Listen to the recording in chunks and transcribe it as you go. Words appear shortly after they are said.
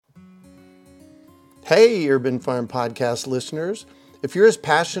Hey, Urban Farm Podcast listeners. If you're as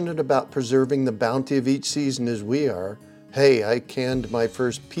passionate about preserving the bounty of each season as we are, hey, I canned my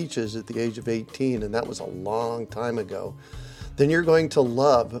first peaches at the age of 18, and that was a long time ago, then you're going to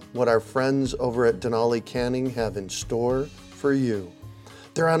love what our friends over at Denali Canning have in store for you.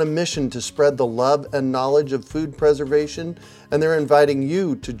 They're on a mission to spread the love and knowledge of food preservation, and they're inviting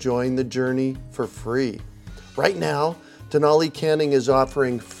you to join the journey for free. Right now, Denali Canning is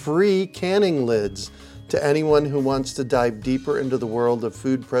offering free canning lids to anyone who wants to dive deeper into the world of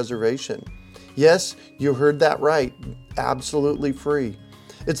food preservation. Yes, you heard that right, absolutely free.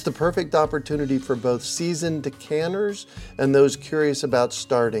 It's the perfect opportunity for both seasoned canners and those curious about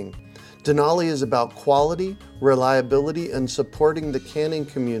starting. Denali is about quality, reliability, and supporting the canning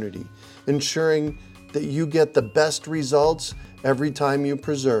community, ensuring that you get the best results every time you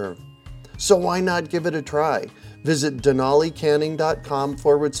preserve. So why not give it a try? Visit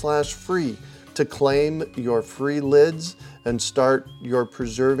denalicanning.com/free to claim your free lids and start your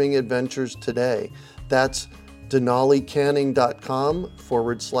preserving adventures today. That's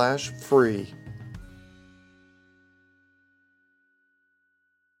denalicanning.com/free.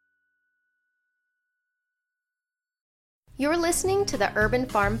 You're listening to the Urban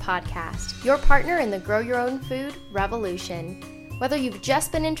Farm Podcast, your partner in the Grow Your Own Food revolution. Whether you've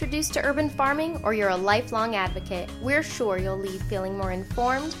just been introduced to urban farming or you're a lifelong advocate, we're sure you'll leave feeling more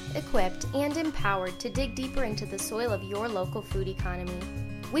informed, equipped, and empowered to dig deeper into the soil of your local food economy.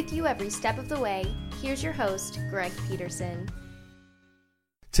 With you every step of the way, here's your host, Greg Peterson.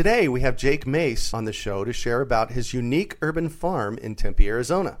 Today we have Jake Mace on the show to share about his unique urban farm in Tempe,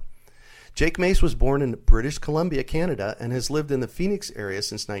 Arizona. Jake Mace was born in British Columbia, Canada, and has lived in the Phoenix area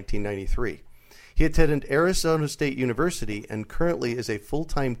since 1993. He attended Arizona State University and currently is a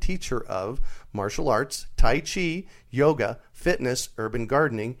full-time teacher of martial arts, Tai Chi, yoga, fitness, urban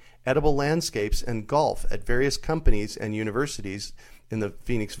gardening, edible landscapes, and golf at various companies and universities in the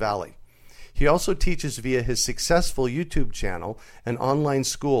Phoenix Valley. He also teaches via his successful YouTube channel and online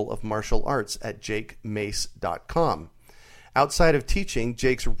school of martial arts at jakemace.com. Outside of teaching,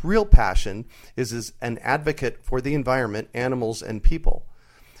 Jake's real passion is as an advocate for the environment, animals, and people.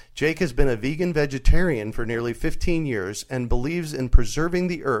 Jake has been a vegan vegetarian for nearly 15 years and believes in preserving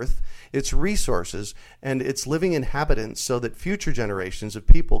the earth, its resources, and its living inhabitants so that future generations of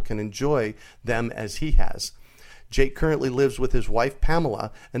people can enjoy them as he has. Jake currently lives with his wife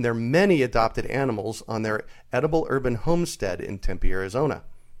Pamela and their many adopted animals on their edible urban homestead in Tempe, Arizona.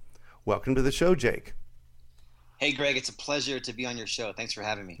 Welcome to the show, Jake. Hey, Greg, it's a pleasure to be on your show. Thanks for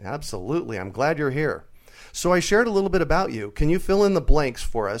having me. Absolutely. I'm glad you're here. So I shared a little bit about you. Can you fill in the blanks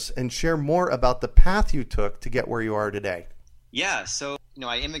for us and share more about the path you took to get where you are today? Yeah, so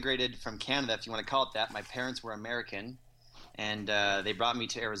I immigrated from Canada, if you want to call it that. My parents were American, and they brought me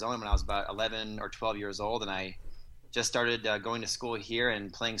to Arizona when I was about 11 or 12 years old, and I just started going to school here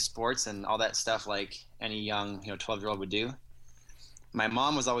and playing sports and all that stuff like any young 12-year-old would do. My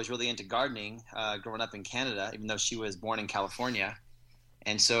mom was always really into gardening growing up in Canada, even though she was born in California.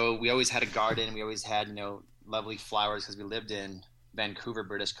 And so we always had a garden. We always had, lovely flowers because we lived in Vancouver,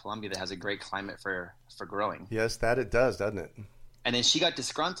 British Columbia, that has a great climate for growing. Yes, that it does, doesn't it? And then she got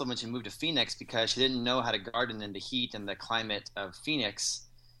disgruntled when she moved to Phoenix because she didn't know how to garden in the heat and the climate of Phoenix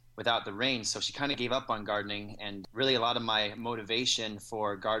without the rain. So she kind of gave up on gardening. And really a lot of my motivation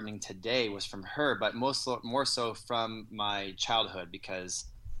for gardening today was from her, but more so from my childhood because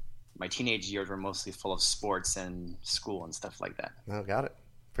my teenage years were mostly full of sports and school and stuff like that. Oh, got it.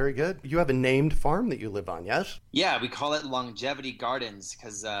 Very good. You have a named farm that you live on, yes? Yeah, we call it Longevity Gardens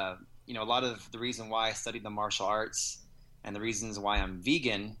because, a lot of the reason why I studied the martial arts and the reasons why I'm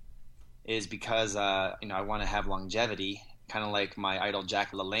vegan is because, I want to have longevity, kind of like my idol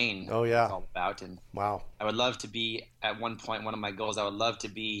Jack LaLanne. Oh, yeah. Is all about. And wow. I would love to be, at one point, one of my goals, I would love to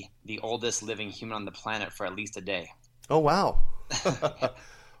be the oldest living human on the planet for at least a day. Oh, wow.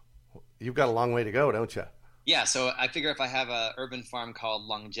 You've got a long way to go, don't you? Yeah, so I figure if I have an urban farm called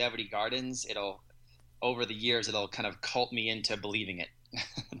Longevity Gardens, over the years, it'll kind of cult me into believing it.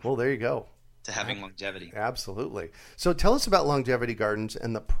 Well, there you go. To having longevity. Absolutely. So tell us about Longevity Gardens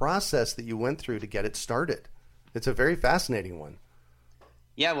and the process that you went through to get it started. It's a very fascinating one.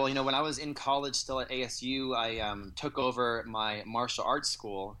 Yeah, well, when I was in college still at ASU, I took over my martial arts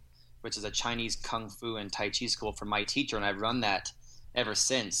school, which is a Chinese Kung Fu and Tai Chi school for my teacher, and I've run that ever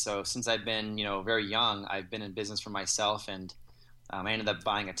since. So since I've been, very young, I've been in business for myself, and I ended up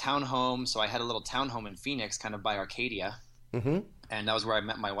buying a townhome. So I had a little townhome in Phoenix, kind of by Arcadia, and that was where I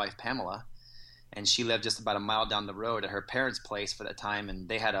met my wife, Pamela, and she lived just about a mile down the road at her parents' place for that time, and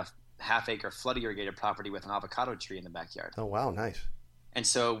they had a half-acre flood-irrigated property with an avocado tree in the backyard. Oh, wow, nice. And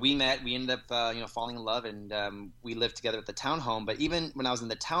so we met. We ended up, falling in love, and we lived together at the townhome. But even when I was in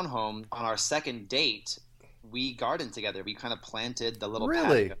the townhome, on our second date, we gardened together. We kind of planted the little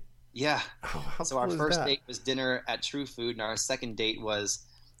patio. Yeah. Oh, how So cool our is first that? date was dinner at True Food, and our second date was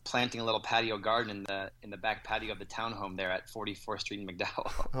planting a little patio garden in the back patio of the townhome there at 44th Street in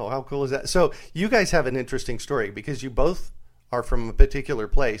McDowell. Oh, how cool is that? So you guys have an interesting story because you both are from a particular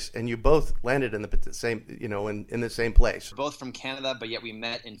place, and you both landed in the same, in the same place. We're both from Canada, but yet we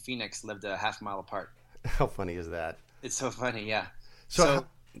met in Phoenix, lived a half mile apart. How funny is that? It's so funny, yeah. So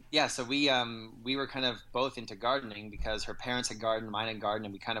So we were kind of both into gardening because her parents had gardened, mine had gardened,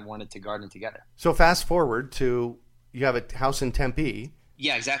 and we kind of wanted to garden together. So fast forward to you have a house in Tempe.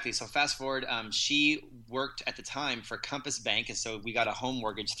 Yeah, exactly. So fast forward, she worked at the time for Compass Bank, and so we got a home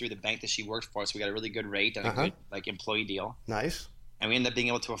mortgage through the bank that she worked for. So we got a really good rate and a good employee deal. Nice. And we ended up being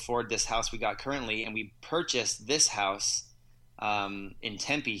able to afford this house we got currently, and we purchased this house in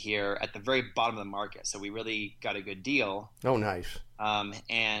Tempe here at the very bottom of the market. So we really got a good deal. Oh, nice.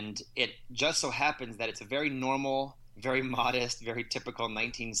 And it just so happens that it's a very normal, very modest, very typical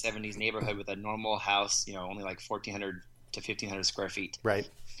 1970s neighborhood with a normal house, only like 1,400 to 1,500 square feet. Right.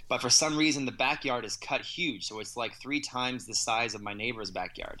 But for some reason, the backyard is cut huge. So it's like 3 times the size of my neighbor's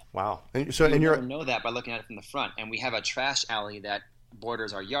backyard. Wow. And You'll you're never know that by looking at it from the front. And we have a trash alley that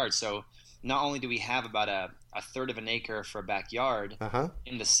borders our yard. So not only do we have about a third of an acre for a backyard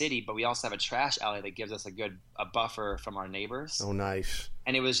in the city, but we also have a trash alley that gives us a buffer from our neighbors. Oh, nice.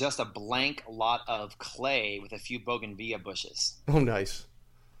 And it was just a blank lot of clay with a few bougainvillea bushes. Oh, nice.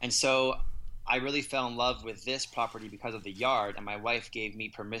 And so I really fell in love with this property because of the yard, and my wife gave me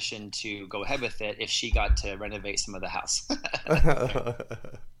permission to go ahead with it if she got to renovate some of the house.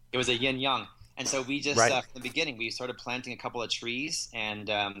 It was a yin-yang. And so we just, from the beginning, we started planting a couple of trees and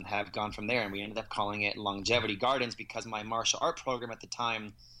have gone from there. And we ended up calling it Longevity Gardens because my martial art program at the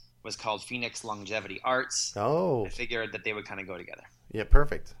time was called Phoenix Longevity Arts. Oh. I figured that they would kind of go together. Yeah,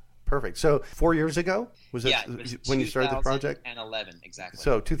 perfect. So 4 years ago, was it when you started the project? 2011, exactly.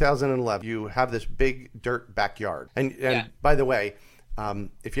 So 2011, you have this big dirt backyard. And by the way,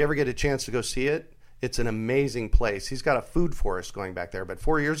 if you ever get a chance to go see it, it's an amazing place. He's got a food forest going back there. But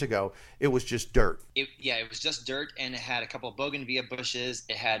 4 years ago, it was just dirt. It was just dirt, and it had a couple of bougainvillea bushes.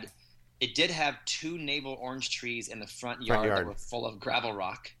 It did have 2 navel orange trees in the front yard that were full of gravel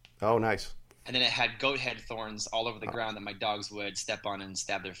rock. Oh, nice. And then it had goat head thorns all over the ground that my dogs would step on and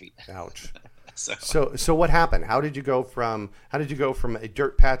stab their feet. Ouch. So what happened? How did you go from a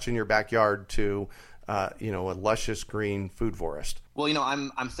dirt patch in your backyard to a luscious green food forest? Well,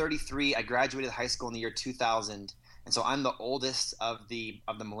 I'm 33. I graduated high school in the year 2000, and so I'm the oldest of the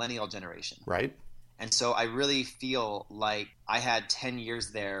millennial generation. Right. And so I really feel like I had 10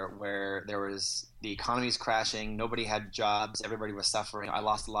 years there where the economy's crashing, nobody had jobs, everybody was suffering. I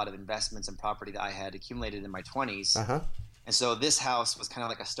lost a lot of investments and property that I had accumulated in my 20s. And so this house was kind of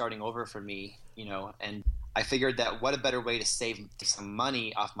like a starting over for me, and I figured that what a better way to save some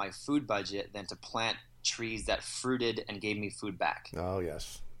money off my food budget than to plant trees that fruited and gave me food back. Oh,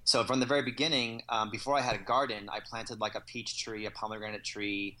 yes. So from the very beginning, before I had a garden, I planted like a peach tree, a pomegranate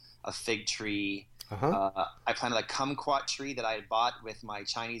tree, a fig tree. I planted a kumquat tree that I had bought with my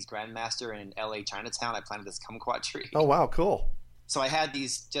Chinese grandmaster in LA Chinatown. I planted this kumquat tree. Oh, wow, cool. So I had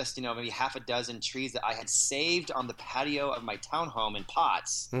these just, maybe half a dozen trees that I had saved on the patio of my townhome in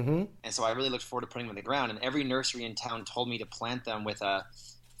pots. And so I really looked forward to putting them in the ground. And every nursery in town told me to plant them with a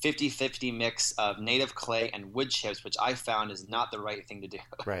 50-50 mix of native clay and wood chips, which I found is not the right thing to do.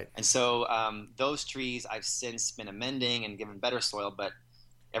 Right. And so those trees I've since been amending and given better soil, but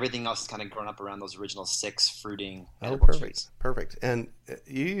everything else has kind of grown up around those original 6 fruiting edible trees. Perfect. And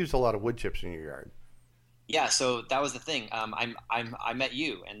you use a lot of wood chips in your yard. Yeah, so that was the thing. I met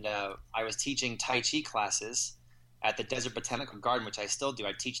you, and I was teaching Tai Chi classes at the Desert Botanical Garden, which I still do.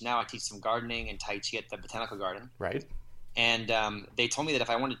 I teach some gardening and Tai Chi at the Botanical Garden. Right. And they told me that if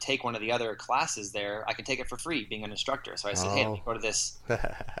I wanted to take one of the other classes there, I can take it for free, being an instructor. So I said, hey, let me go to this.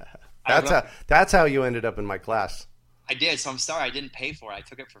 That's how you ended up in my class. I did. So I'm sorry I didn't pay for it. I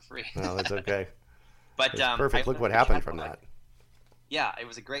took it for free. No, that's okay. But perfect. Look what happened from that. Yeah, it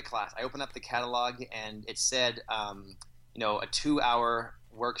was a great class. I opened up the catalog, and it said, a 2-hour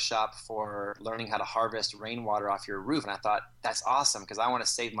workshop for learning how to harvest rainwater off your roof. And I thought, that's awesome, because I want to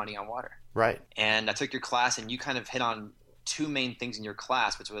save money on water. Right. And I took your class, and you kind of hit on 2 main things in your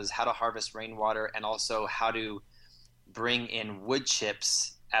class, which was how to harvest rainwater and also how to bring in wood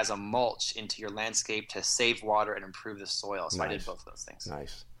chips as a mulch into your landscape to save water and improve the soil. So nice. I did both of those things.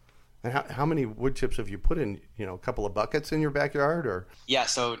 Nice. And how many wood chips have you put in, a couple of buckets in your backyard? Or? Yeah,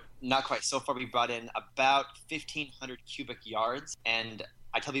 so Not quite. So far, we brought in about 1,500 cubic yards, and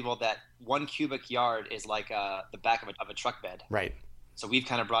I tell people that 1 cubic yard is like the back of a truck bed. Right. So we've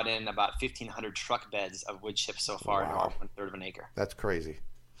kind of brought in about 1,500 truck beds of wood chips so far in our 1/3 of an acre. That's crazy.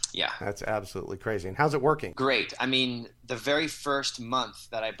 Yeah. That's absolutely crazy. And how's it working? Great. I mean, the very first month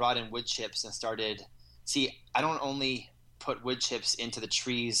that I brought in wood chips and started, I don't only put wood chips into the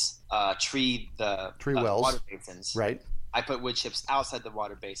tree wells. water basins. Right. I put wood chips outside the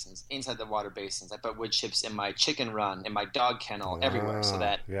water basins, inside the water basins. I put wood chips in my chicken run, in my dog kennel, everywhere. So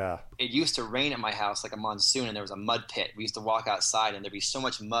that it used to rain at my house like a monsoon, and there was a mud pit. We used to walk outside, and there'd be so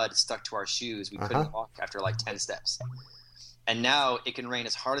much mud stuck to our shoes we couldn't walk after like 10 steps. And now it can rain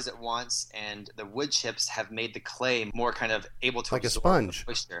as hard as it wants, and the wood chips have made the clay more kind of able to like absorb a sponge.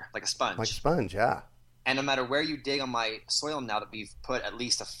 moisture, like a sponge. Like a sponge, yeah. And no matter where you dig on my soil now that we've put at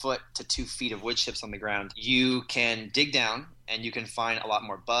least 1 foot to 2 feet of wood chips on the ground, you can dig down and you can find a lot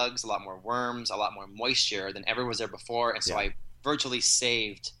more bugs, a lot more worms, a lot more moisture than ever was there before. And so I virtually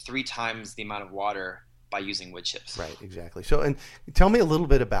saved 3 times the amount of water by using wood chips. Right, exactly. So, and tell me a little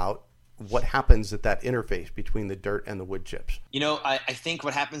bit about what happens at that interface between the dirt and the wood chips. I think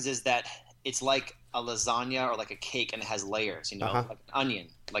what happens is that it's like a lasagna or like a cake, and it has layers, like an onion,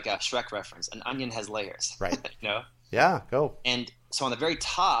 like a Shrek reference. An onion has layers. Right. Yeah, go. And so on the very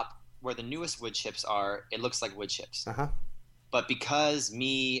top, where the newest wood chips are, it looks like wood chips. But because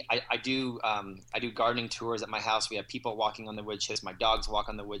I do gardening tours at my house. We have people walking on the wood chips. My dogs walk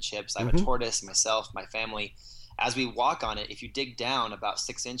on the wood chips. I have a tortoise, myself, my family. As we walk on it, if you dig down about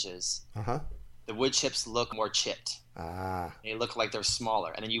 6 inches, the wood chips look more chipped. They look like they're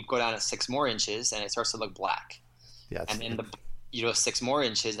smaller. And then you go down 6 more inches, and it starts to look black. Yeah. And then 6 more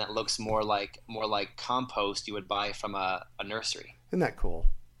inches, and it looks more like compost you would buy from a nursery. Isn't that cool?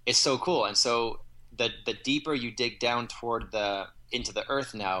 It's so cool. And so the deeper you dig down into the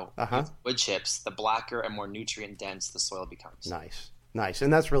earth now with wood chips, the blacker and more nutrient dense the soil becomes. Nice.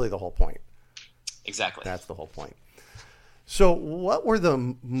 And that's really the whole point. Exactly. That's the whole point. So what were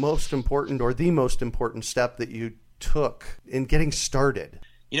the most important step that you took in getting started?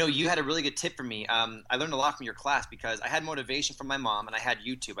 You had a really good tip for me. I learned a lot from your class because I had motivation from my mom, and I had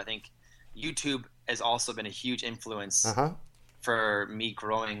YouTube. I think YouTube has also been a huge influence for me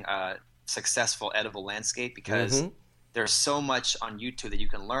growing a successful edible landscape because there's so much on YouTube that you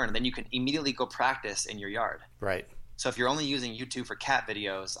can learn, and then you can immediately go practice in your yard. Right. So if you're only using YouTube for cat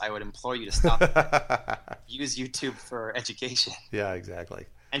videos, I would implore you to stop. Use YouTube for education. Yeah, exactly.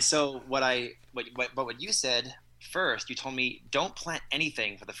 And so what you said first, you told me don't plant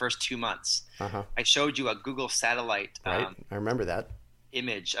anything for the first 2 months. I showed you a Google satellite I remember that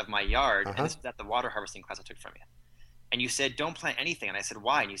image of my yard, and this was at the water harvesting class I took from you. And you said don't plant anything, and I said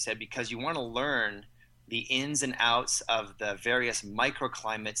why? And you said because you want to learn the ins and outs of the various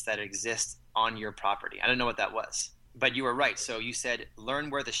microclimates that exist on your property. I don't know what that was. But you were right. So you said learn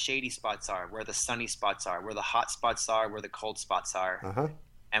where the shady spots are, where the sunny spots are, where the hot spots are, where the cold spots are.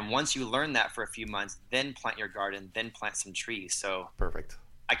 And once you learn that for a few months, then plant your garden, then plant some trees. So perfect.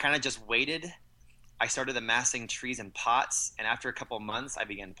 I kind of just waited. I started amassing trees in pots, and after a couple of months, I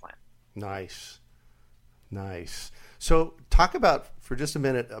began to plant. Nice. So talk about, for just a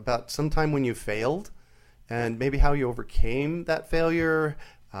minute, about some time when you failed and maybe how you overcame that failure.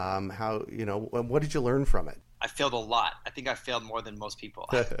 What did you learn from it? I failed a lot. I think I failed more than most people.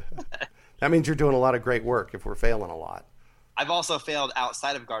 That means you're doing a lot of great work if we're failing a lot. I've also failed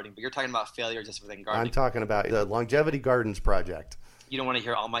outside of gardening, but you're talking about failure just within gardening. I'm talking about the Longevity Gardens project. You don't want to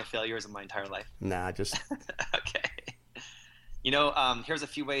hear all my failures in my entire life? Nah, just... Okay. Here's a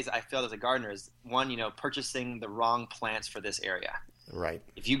few ways I failed as a gardener. Is one, purchasing the wrong plants for this area. Right.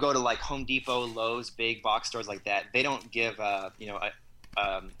 If you go to like Home Depot, Lowe's, big box stores like that, they don't give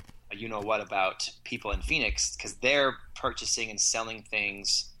about people in Phoenix because they're purchasing and selling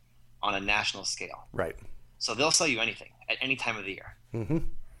things on a national scale. Right. So they'll sell you anything at any time of the year.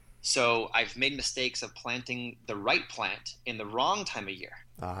 So I've made mistakes of planting the right plant in the wrong time of year.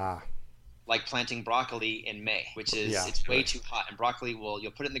 Like planting broccoli in May, which is it's way too hot, and broccoli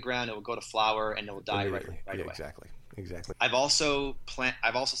you'll put it in the ground, it will go to flower, and it will die right away. Exactly. I've also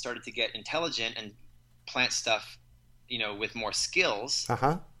started to get intelligent and plant stuff, with more skills.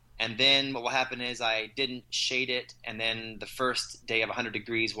 And then what will happen is I didn't shade it, and then the first day of 100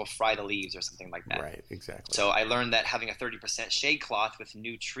 degrees will fry the leaves or something like that. Right, exactly. So I learned that having a 30% shade cloth with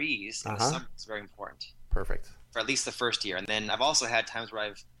new trees in the summer is very important. Perfect. For at least the first year. And then I've also had times where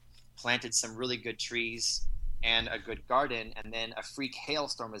I've planted some really good trees and a good garden, and then a freak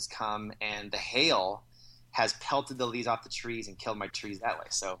hailstorm has come, and the hail has pelted the leaves off the trees and killed my trees that way.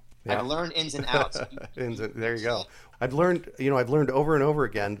 So Yeah. I've learned ins and outs. There you go. I've learned over and over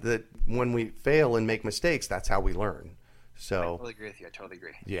again that when we fail and make mistakes, that's how we learn. So I totally agree with you. I totally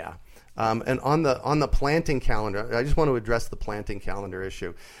agree. Yeah. And on the planting calendar, I just want to address the planting calendar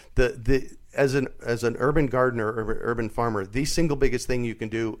issue. As an urban gardener or urban farmer, the single biggest thing you can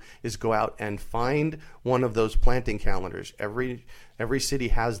do is go out and find one of those planting calendars. Every city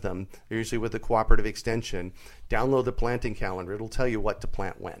has them. They're usually with the cooperative extension. Download the planting calendar. It'll tell you what to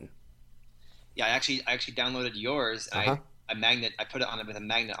plant when. Yeah, I actually downloaded yours. Uh-huh. I put it on it with a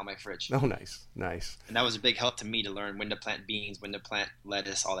magnet on my fridge. Oh, nice. And that was a big help to me to learn when to plant beans, when to plant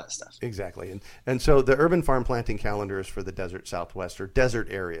lettuce, all that stuff. Exactly. And so the urban farm planting calendar is for the desert Southwest or desert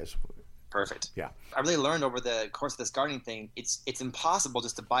areas. Perfect. Yeah. I really learned over the course of this gardening thing, it's impossible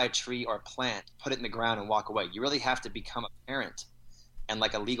just to buy a tree or a plant, put it in the ground and walk away. You really have to become a parent and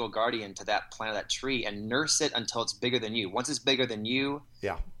like a legal guardian to that plant or that tree and nurse it until it's bigger than you. Once it's bigger than you,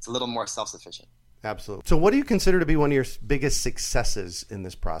 it's a little more self-sufficient. Absolutely. So what do you consider to be one of your biggest successes in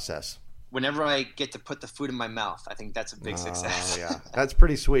this process? Whenever I get to put the food in my mouth, I think that's a big success. Yeah, that's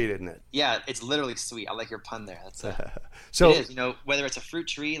pretty sweet, isn't it? Yeah, it's literally sweet. I like your pun there. So it is. Whether it's a fruit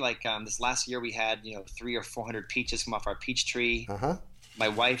tree, like this last year we had 300 or 400 peaches come off our peach tree. Uh-huh. My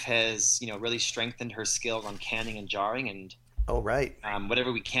wife has really strengthened her skills on canning and jarring, and right.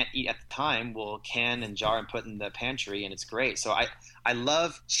 Whatever we can't eat at the time, we'll can and jar and put in the pantry, and it's great. So I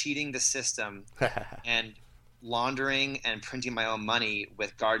love cheating the system and laundering and printing my own money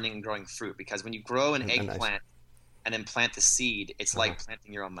with gardening and growing fruit, because when you grow an eggplant and then plant the seed, it's like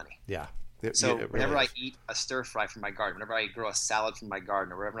planting your own money. Yeah. Whenever I eat a stir fry from my garden, whenever I grow a salad from my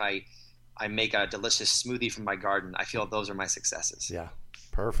garden, or whenever I make a delicious smoothie from my garden, I feel those are my successes. Yeah.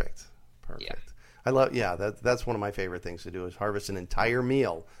 Perfect. Yeah. I love, that's one of my favorite things to do is harvest an entire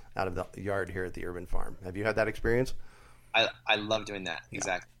meal out of the yard here at the Urban Farm. Have you had that experience? I love doing that.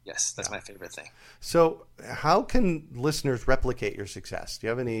 Exactly. Yes, that's my favorite thing. So how can listeners replicate your success? Do you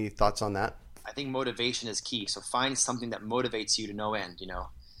have any thoughts on that? I think motivation is key. So find something that motivates you to no end,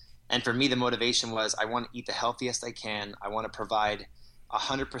 And for me, the motivation was I want to eat the healthiest I can. I want to provide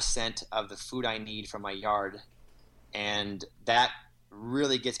 100% of the food I need from my yard. And that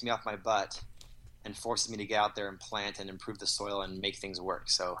really gets me off my butt and forces me to get out there and plant and improve the soil and make things work.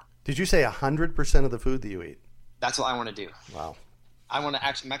 So did you say 100% of the food that you eat? That's what I want to do. Wow. I'm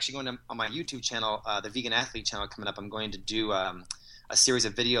actually going to, on my YouTube channel, the Vegan Athlete channel coming up, I'm going to do a series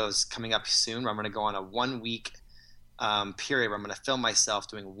of videos coming up soon where I'm going to go on a 1 week period where I'm going to film myself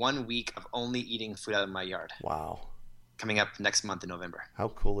doing 1 week of only eating food out of my yard. Wow. Coming up next month in November. How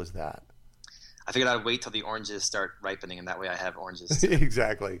cool is that? I figured I'd wait till the oranges start ripening, and that way I have oranges.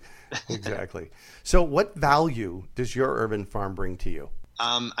 Exactly. So what value does your urban farm bring to you?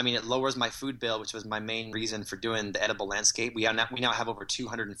 It lowers my food bill, which was my main reason for doing the edible landscape. We now have over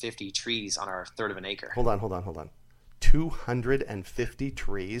 250 trees on our third of an acre. Hold on. 250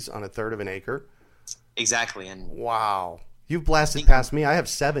 trees on a third of an acre? Exactly. And wow. You've blasted past me. I have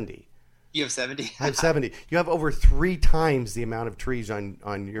 70. You have 70? I have 70. You have over 3 times the amount of trees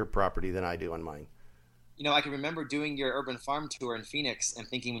on your property than I do on mine. I can remember doing your urban farm tour in Phoenix and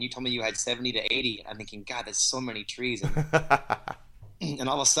thinking when you told me you had 70 to 80, I'm thinking, God, that's so many trees. And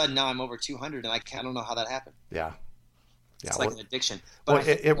all of a sudden now I'm over 200, and I don't know how that happened. Yeah. It's like an addiction. But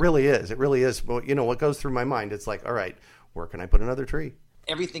it really is. It really is. Well, what goes through my mind, it's like, all right, where can I put another tree?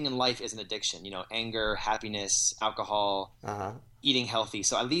 Everything in life is an addiction. Anger, happiness, alcohol, eating healthy.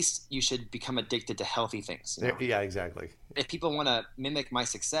 So at least you should become addicted to healthy things. Yeah, exactly. If people want to mimic my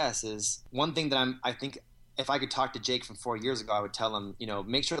success, is one thing that I think if I could talk to Jake from 4 years ago, I would tell him,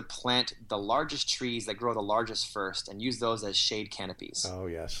 make sure to plant the largest trees that grow the largest first and use those as shade canopies. Oh,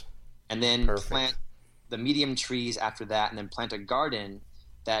 yes. And then plant the medium trees after that, and then plant a garden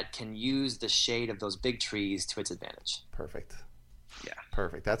that can use the shade of those big trees to its advantage. Perfect. Yeah.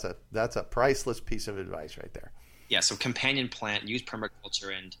 Perfect. That's a priceless piece of advice right there. Yeah, so companion plant, use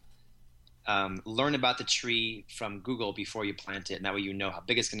permaculture, and learn about the tree from Google before you plant it, and that way you know how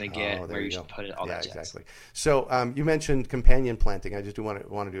big it's going to get, where you should put it, all that jazz. Exactly. So you mentioned companion planting. I just want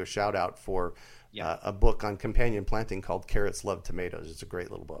to do a shout out for a book on companion planting called Carrots Love Tomatoes. It's a great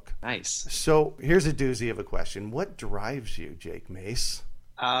little book. Nice. So here's a doozy of a question. What drives you, Jake Mace?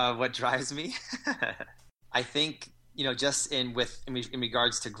 What drives me? I think just in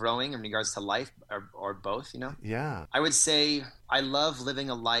regards to growing, in regards to life, or both, Yeah. I would say I love living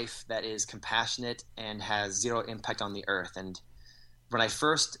a life that is compassionate and has zero impact on the earth. And when I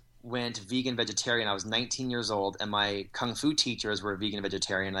first went vegan vegetarian, I was 19 years old, and my kung fu teachers were vegan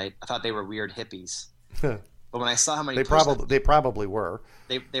vegetarian. I thought they were weird hippies. But when I saw how many they probably were.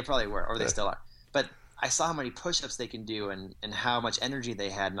 They probably were, or they still are. But I saw how many push-ups they can do and how much energy they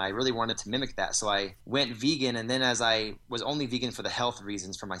had, and I really wanted to mimic that. So I went vegan, and then as I was only vegan for the health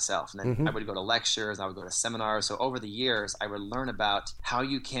reasons for myself, and then I would go to lectures, I would go to seminars. So over the years, I would learn about how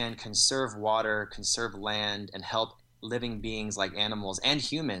you can conserve water, conserve land, and help living beings like animals and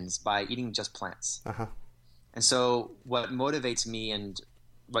humans by eating just plants. And so what motivates me and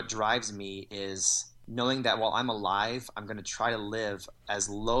what drives me is knowing that while I'm alive, I'm going to try to live as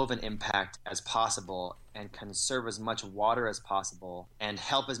low of an impact as possible and conserve as much water as possible and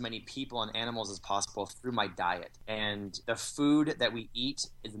help as many people and animals as possible through my diet. And the food that we eat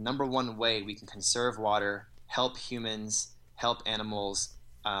is the number one way we can conserve water, help humans, help animals,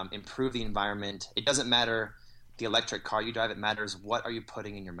 improve the environment. It doesn't matter the electric car you drive, it matters what are you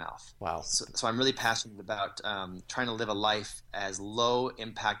putting in your mouth. Wow. So I'm really passionate about trying to live a life as low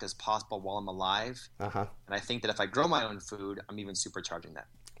impact as possible while I'm alive. And I think that if I grow my own food, I'm even supercharging that.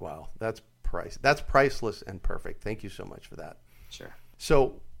 Wow, that's priceless and perfect. Thank you so much for that. Sure.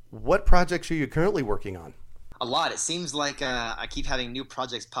 So what projects are you currently working on? A lot. It seems like I keep having new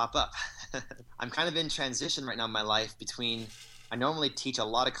projects pop up. I'm kind of in transition right now in my life between I normally teach a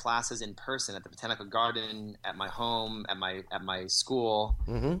lot of classes in person at the Botanical Garden, at my home, at my school,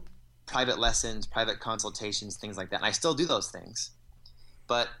 private lessons, private consultations, things like that. And I still do those things.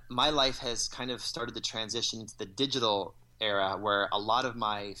 But my life has kind of started to transition into the digital era where a lot of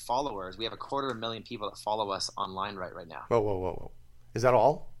my followers, we have 250,000 people that follow us online right now. Whoa. Is that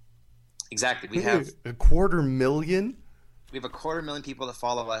all? Exactly. We have 250,000? We have 250,000 people that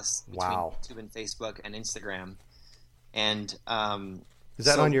follow us between YouTube and Facebook and Instagram. And is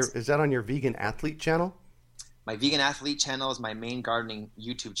that on your vegan athlete channel? My vegan athlete channel is my main gardening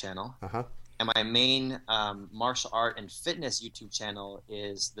YouTube channel, and my main martial art and fitness YouTube channel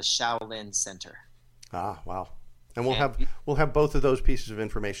is the Shaolin Center. Wow! And we'll have both of those pieces of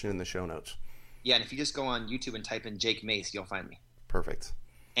information in the show notes. Yeah, and if you just go on YouTube and type in Jake Mace, you'll find me. Perfect.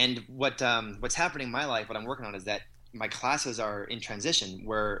 And what's happening in my life, what I'm working on, is that my classes are in transition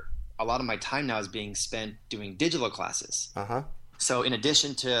where a lot of my time now is being spent doing digital classes. So in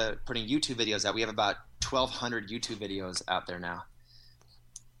addition to putting YouTube videos out, we have about 1,200 YouTube videos out there now.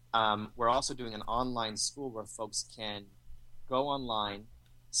 We're also doing an online school where folks can go online,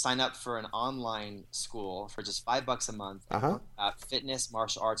 sign up for an online school for just $5 a month about fitness,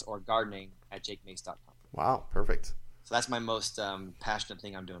 martial arts, or gardening at jakemace.com. Wow, perfect. So that's my most passionate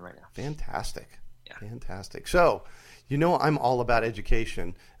thing I'm doing right now. Fantastic. Yeah. Fantastic. So, I'm all about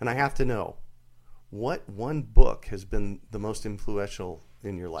education, and I have to know, what one book has been the most influential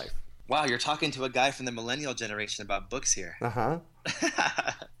in your life? Wow, you're talking to a guy from the millennial generation about books here. I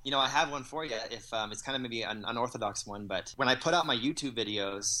have one for you. If it's kind of maybe an unorthodox one, but when I put out my YouTube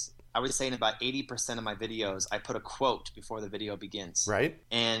videos, I would say in about 80% of my videos, I put a quote before the video begins. Right.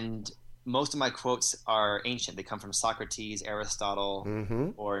 And most of my quotes are ancient. They come from Socrates,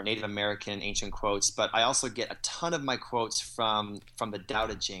 Aristotle, or Native American ancient quotes. But I also get a ton of my quotes from the Tao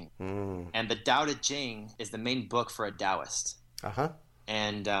Te Ching. And the Tao Te Ching is the main book for a Taoist.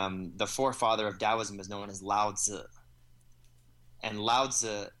 And the forefather of Taoism is known as Lao Tzu. And Lao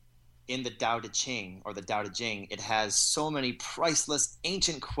Tzu, in the Tao Te Ching, or the Tao Te Ching, it has so many priceless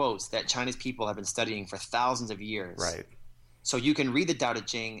ancient quotes that Chinese people have been studying for thousands of years. Right. So you can read the Tao Te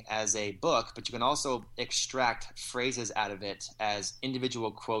Ching as a book, but you can also extract phrases out of it as individual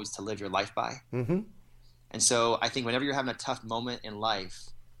quotes to live your life by. And so I think whenever you're having a tough moment in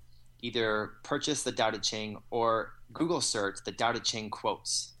life, either purchase the Tao Te Ching or Google search the Tao Te Ching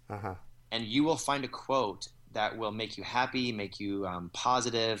quotes. And you will find a quote that will make you happy, make you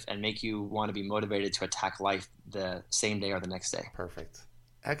positive, and make you want to be motivated to attack life the same day or the next day. Perfect.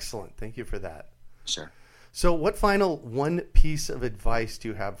 Excellent. Thank you for that. Sure. So what final one piece of advice do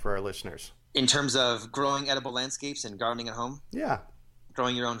you have for our listeners? In terms of growing edible landscapes and gardening at home? Yeah.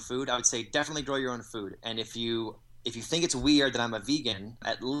 Growing your own food? I would say definitely grow your own food. And if you think it's weird that I'm a vegan,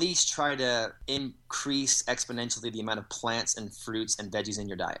 at least try to increase exponentially the amount of plants and fruits and veggies in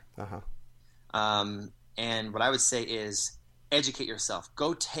your diet. And what I would say is educate yourself.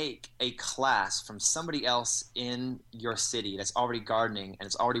 Go take a class from somebody else in your city that's already gardening and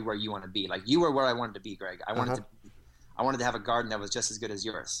it's already where you want to be. Like you were where I wanted to be, Greg. I wanted to have a garden that was just as good as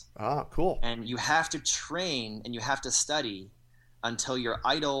yours. Cool. And you have to train and you have to study until your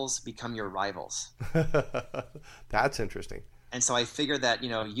idols become your rivals. That's interesting. And so I figured that,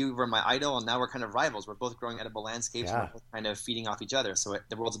 you were my idol and now we're kind of rivals. We're both growing edible landscapes and we're both kind of feeding off each other. So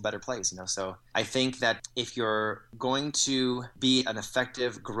the world's a better place, So I think that if you're going to be an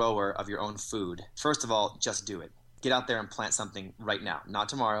effective grower of your own food, first of all, just do it. Get out there and plant something right now. Not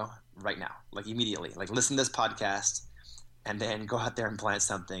tomorrow, right now. Like immediately. Like listen to this podcast, and then go out there and plant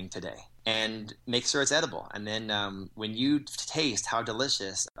something today and make sure it's edible. And then when you taste how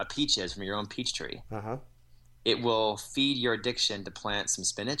delicious a peach is from your own peach tree, it will feed your addiction to plant some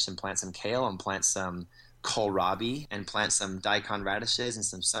spinach and plant some kale and plant some kohlrabi and plant some daikon radishes and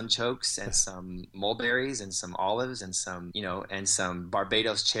some sunchokes and some mulberries and some olives and some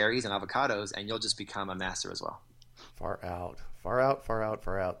Barbados cherries and avocados, and you'll just become a master as well. Far out.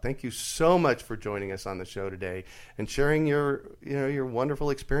 Thank you so much for joining us on the show today and sharing your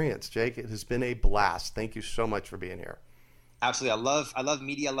wonderful experience, Jake. It has been a blast. Thank you so much for being here. Absolutely. I love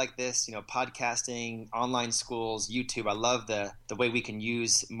media like this, podcasting, online schools, YouTube. I love the way we can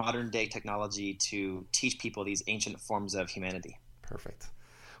use modern day technology to teach people these ancient forms of humanity. Perfect.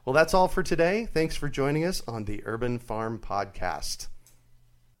 Well, that's all for today. Thanks for joining us on the Urban Farm Podcast.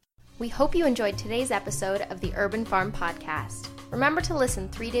 We hope you enjoyed today's episode of the Urban Farm Podcast. Remember to listen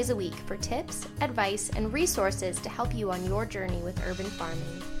 3 days a week for tips, advice, and resources to help you on your journey with urban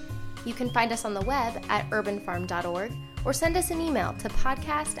farming. You can find us on the web at urbanfarm.org or send us an email to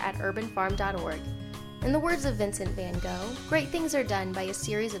podcast@urbanfarm.org. In the words of Vincent van Gogh, great things are done by a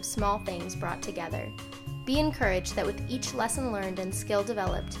series of small things brought together. Be encouraged that with each lesson learned and skill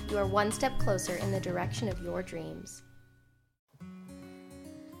developed, you are one step closer in the direction of your dreams.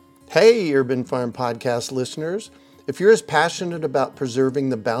 Hey, Urban Farm Podcast listeners. If you're as passionate about preserving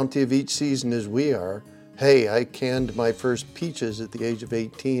the bounty of each season as we are, hey, I canned my first peaches at the age of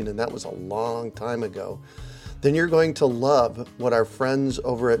 18, and that was a long time ago, then you're going to love what our friends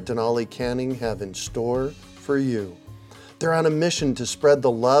over at Denali Canning have in store for you. They're on a mission to spread the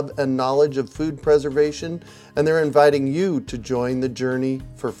love and knowledge of food preservation, and they're inviting you to join the journey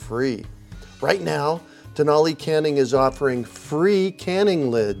for free. Right now, Denali Canning is offering free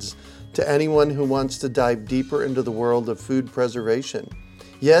canning lids to anyone who wants to dive deeper into the world of food preservation.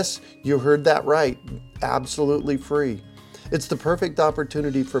 Yes, you heard that right, absolutely free. It's the perfect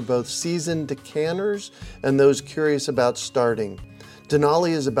opportunity for both seasoned canners and those curious about starting.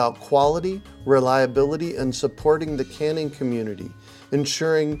 Denali is about quality, reliability, and supporting the canning community,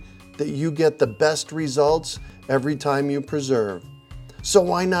 ensuring that you get the best results every time you preserve. So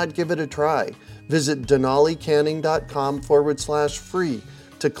why not give it a try? Visit denalicanning.com/free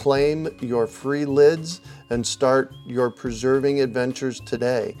to claim your free lids and start your preserving adventures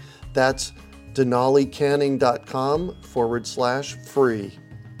today. That's denalicanning.com/free.